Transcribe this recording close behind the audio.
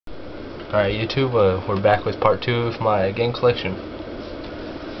Alright YouTube, we're back with part 2 of my game collection.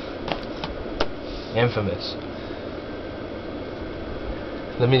 Infamous.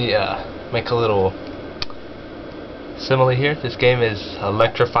 Let me make a little simile here. This game is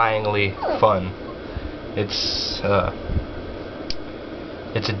electrifyingly fun. It's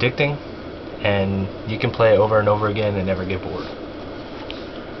addicting, and you can play it over and over again and never get bored.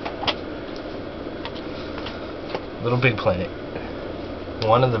 Little Big Planet.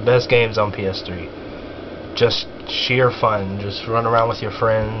 One of the best games on PS3. Just sheer fun. Just run around with your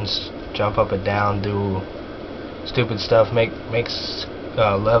friends, jump up and down, do stupid stuff, make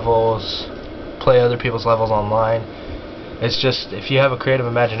levels, play other people's levels online. It's just, if you have a creative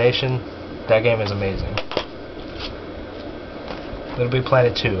imagination, that game is amazing. Little Big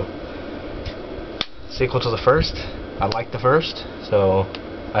Planet 2. Sequel to the first. I liked the first, so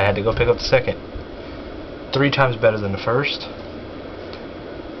I had to go pick up the second. 3 times better than the first.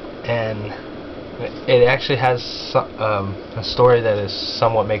 And it actually has a story that is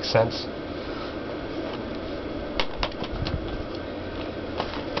somewhat makes sense.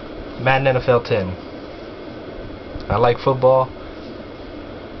 Madden NFL 10. I like football.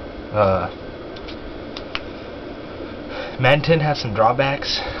 Madden 10 has some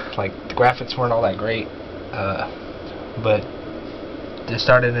drawbacks, like the graphics weren't all that great, but they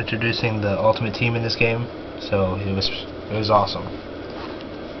started introducing the Ultimate Team in this game, so it was awesome.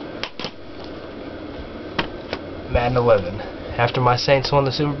 Madden 11. After my Saints won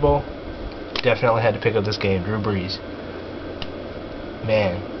the Super Bowl, definitely had to pick up this game. Drew Brees.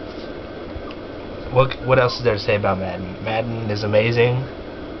 Man, what else is there to say about Madden? Madden is amazing.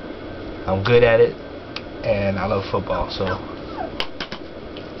 I'm good at it, and I love football. So,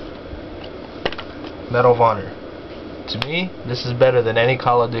 Medal of Honor. To me, this is better than any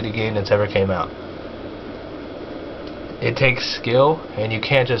Call of Duty game that's ever came out. It takes skill, and you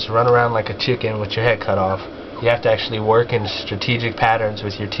can't just run around like a chicken with your head cut off. You have to actually work in strategic patterns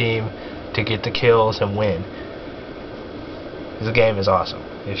with your team to get the kills and win. This game is awesome.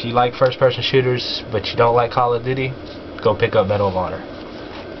 If you like first-person shooters, but you don't like Call of Duty, go pick up Medal of Honor.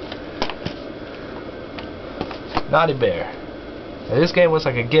 Naughty Bear. Now, this game was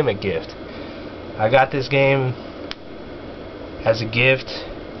like a gimmick gift. I got this game as a gift,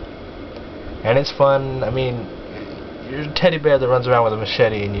 and it's fun. I mean, you're a teddy bear that runs around with a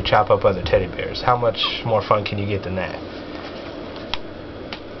machete and you chop up other teddy bears. How much more fun can you get than that?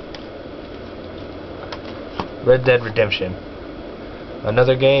 Red Dead Redemption.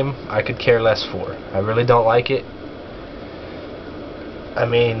 Another game I could care less for. I really don't like it. I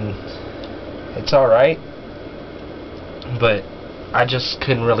mean, it's alright, but I just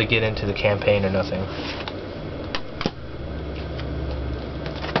couldn't really get into the campaign or nothing.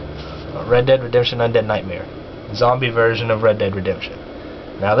 Red Dead Redemption Undead Nightmare. Zombie version of Red Dead Redemption.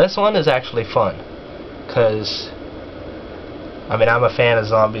 Now this one is actually fun, because I mean, I'm a fan of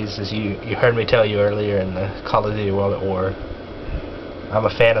zombies, as you heard me tell you earlier in the Call of Duty World at War. I'm a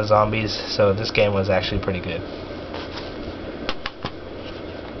fan of zombies, so this game was actually pretty good.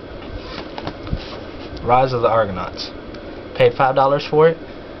 Rise of the Argonauts. Paid $5 for it.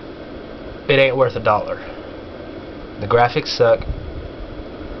 It ain't worth $1. The graphics suck.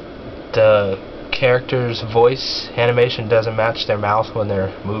 The character's voice animation doesn't match their mouth when they're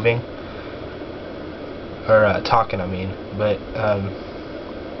moving or talking, I mean. But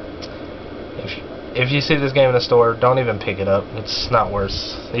if you see this game in the store, don't even pick it up. It's not worth,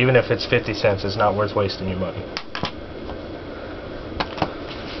 even if it's 50 cents, it's not worth wasting your money.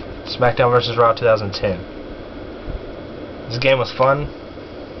 SmackDown vs. Raw 2010. This game was fun.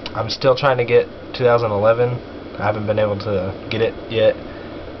 I'm still trying to get 2011. I haven't been able to get it yet,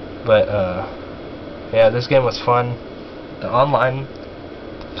 but yeah, this game was fun. The online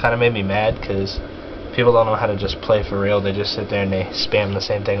kind of made me mad because people don't know how to just play for real. They just sit there and they spam the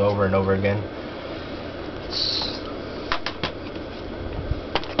same thing over and over again.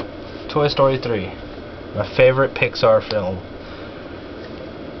 Toy Story 3. My favorite Pixar film.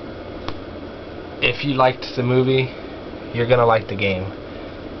 If you liked the movie, you're gonna like the game.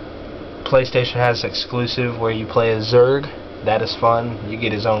 PlayStation has exclusive where you play as Zurg. That is fun. You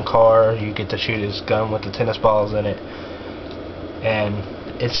get his own car, you get to shoot his gun with the tennis balls in it, and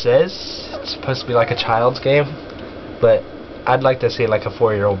it says it's supposed to be like a child's game, but I'd like to see like a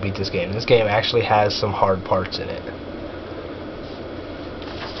 4-year-old beat this game. This game actually has some hard parts in it.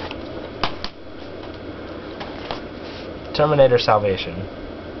 Terminator Salvation.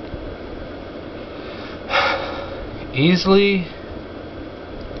 Easily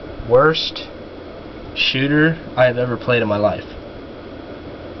worst shooter I have ever played in my life.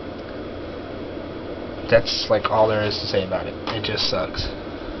 That's like all there is to say about it. It just sucks.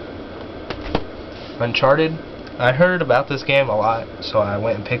 Uncharted. I heard about this game a lot, so I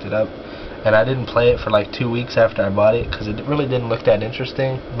went and picked it up. And I didn't play it for like 2 weeks after I bought it because it really didn't look that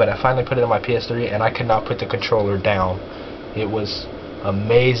interesting. But I finally put it on my PS3 and I could not put the controller down. It was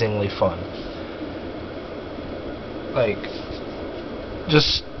amazingly fun. Like,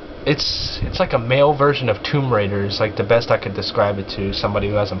 just it's like a male version of Tomb Raider. It's like the best I could describe it to somebody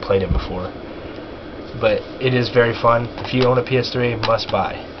who hasn't played it before. But it is very fun. If you own a PS3, must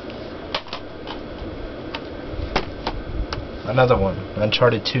buy. Another one,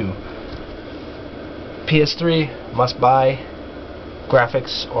 Uncharted 2. PS3, must buy.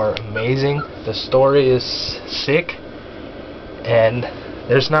 Graphics are amazing. The story is sick. And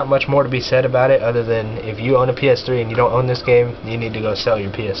there's not much more to be said about it other than if you own a PS3 and you don't own this game, you need to go sell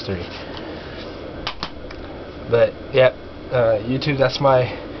your PS3. But, yeah, YouTube, that's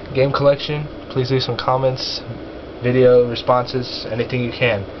my game collection. Please leave some comments, video responses, anything you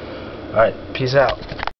can. Alright, peace out.